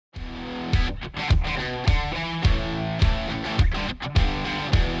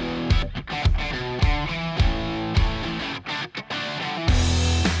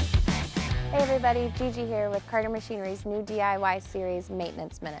everybody, GiGi here with Carter Machinery's new DIY series,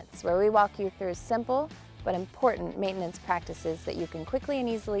 Maintenance Minutes, where we walk you through simple but important maintenance practices that you can quickly and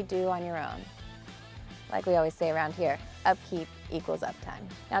easily do on your own. Like we always say around here, upkeep equals uptime.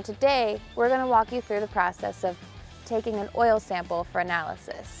 Now today, we're going to walk you through the process of taking an oil sample for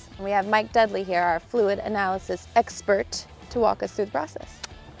analysis. And we have Mike Dudley here, our fluid analysis expert, to walk us through the process.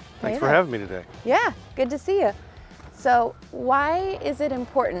 Thanks for having me today. Yeah, good to see you. So why is it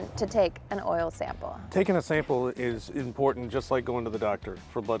important to take an oil sample? Taking a sample is important, just like going to the doctor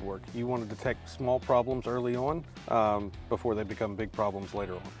for blood work. You want to detect small problems early on before they become big problems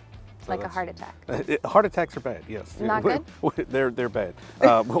later on. So like a heart attack? Heart attacks are bad, yes. Not good? They're bad.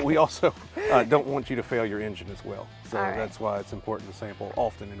 But we also don't want you to fail your engine as well. So that's why it's important to sample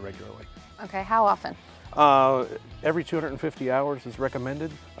often and regularly. Okay, how often? Every 250 hours is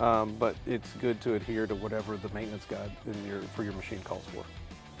recommended, but it's good to adhere to whatever the maintenance guide for your machine calls for.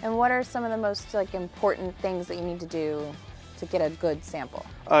 And what are some of the most important things that you need to do to get a good sample?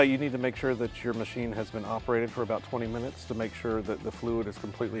 You need to make sure that your machine has been operated for about 20 minutes to make sure that the fluid is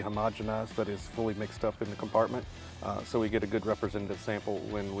completely homogenized, that is fully mixed up in the compartment, so we get a good representative sample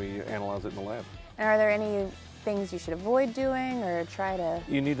when we analyze it in the lab. And are there any things you should avoid doing or try to?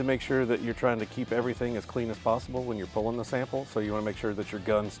 You need to make sure that you're trying to keep everything as clean as possible when you're pulling the sample. So you want to make sure that your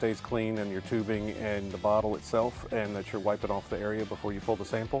gun stays clean and your tubing and the bottle itself, and that you're wiping off the area before you pull the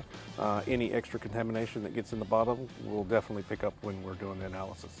sample. Any extra contamination that gets in the bottle will definitely pick up when we're doing the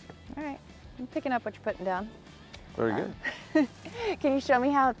analysis. All right, I'm picking up what you're putting down. Very good. Can you show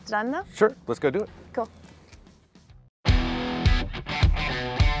me how it's done though? Sure, let's go do it. Cool.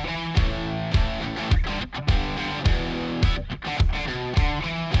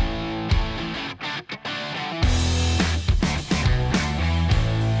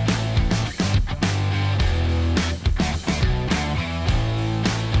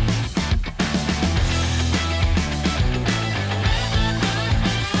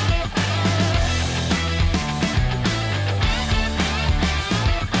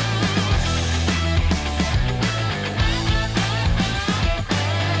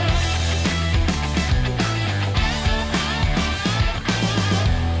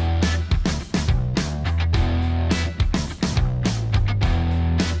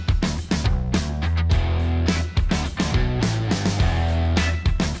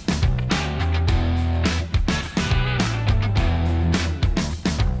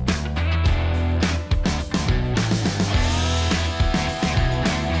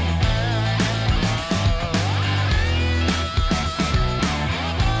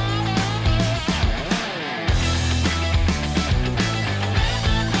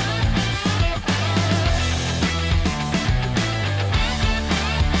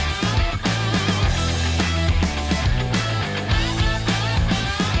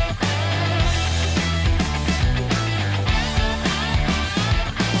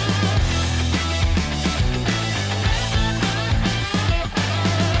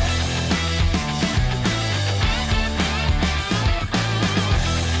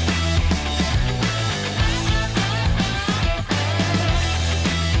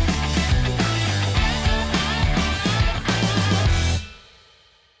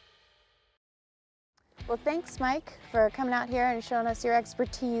 Well, thanks, Mike, for coming out here and showing us your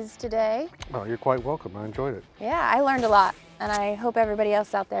expertise today. Oh, you're quite welcome. I enjoyed it. Yeah, I learned a lot, and I hope everybody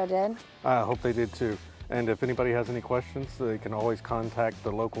else out there did. I hope they did too. And if anybody has any questions, they can always contact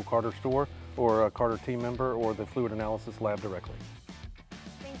the local Carter store or a Carter team member or the Fluid Analysis Lab directly.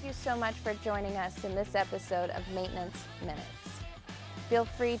 Thank you so much for joining us in this episode of Maintenance Minutes. Feel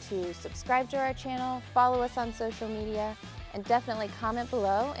free to subscribe to our channel, follow us on social media, and definitely comment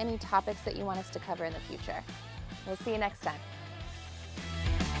below any topics that you want us to cover in the future. We'll see you next time.